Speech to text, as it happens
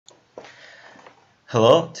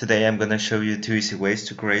Hello, today I'm going to show you two easy ways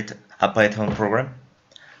to create a Python program.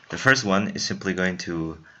 The first one is simply going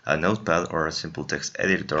to a notepad or a simple text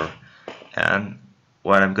editor, and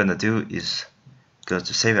what I'm going to do is go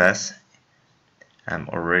to Save As. I'm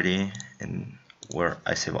already in where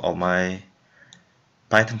I save all my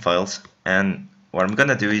Python files, and what I'm going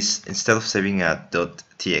to do is, instead of saving a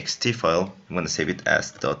 .txt file, I'm going to save it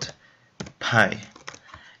as .py,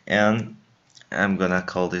 and I'm gonna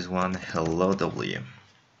call this one hello W.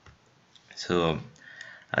 So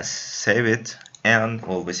I save it, and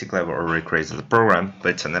well, basically I've already created the program,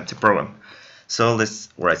 but it's an empty program. So let's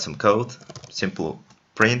write some code. Simple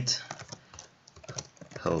print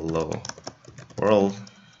hello world,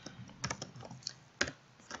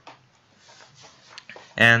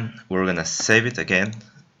 and we're gonna save it again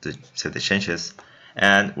to save the changes,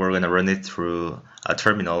 and we're gonna run it through a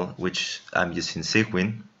terminal, which I'm using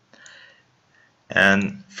Cwin.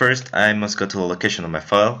 And first I must go to the location of my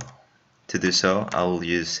file. To do so, I will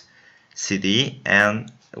use cd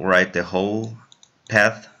and write the whole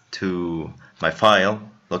path to my file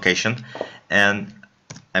location, and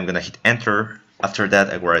I'm gonna hit enter. After that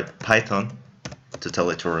I write Python to tell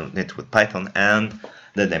it to run it with Python, and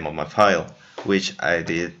the name of my file, which I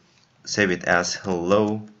did save it as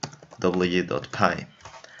hello w.py.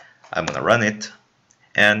 I'm gonna run it,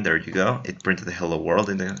 and there you go, it printed the hello world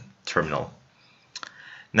in the terminal.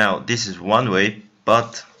 Now this is one way,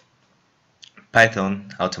 but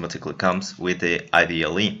Python automatically comes with the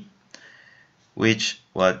IDE, which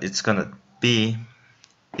what it's gonna be,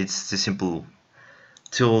 it's the simple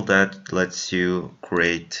tool that lets you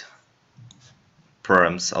create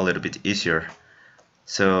programs a little bit easier.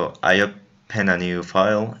 So I open a new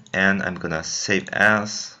file, and I'm gonna save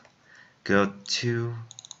as, go to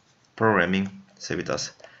programming, save it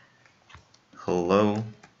as hello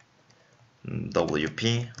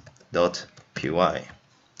wp.py.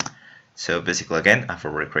 So basically, again, I've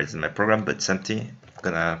already created my program, but it's empty. I'm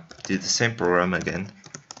gonna do the same program again.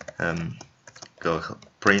 Go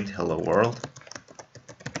print hello world,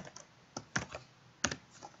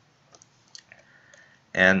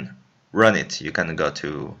 and run it. You can go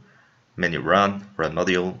to menu run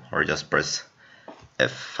module, or just press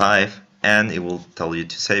F5, and it will tell you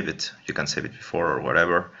to save it. You can save it before or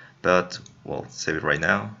whatever, but we'll save it right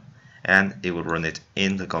now, and it will run it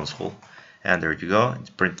in the console. And there you go,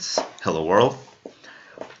 it prints hello world.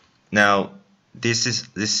 Now this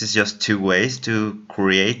is just two ways to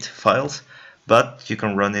create files, but you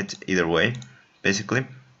can run it either way. Basically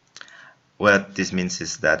what this means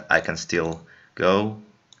is that I can still go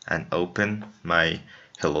and open my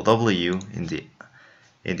hello W in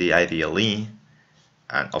the IDE,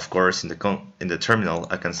 and of course in the terminal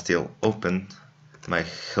I can still open my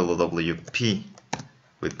hello WP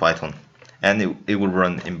with Python, and it will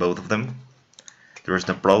run in both of them. There is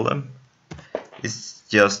no problem. It's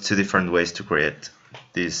just two different ways to create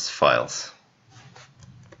these files.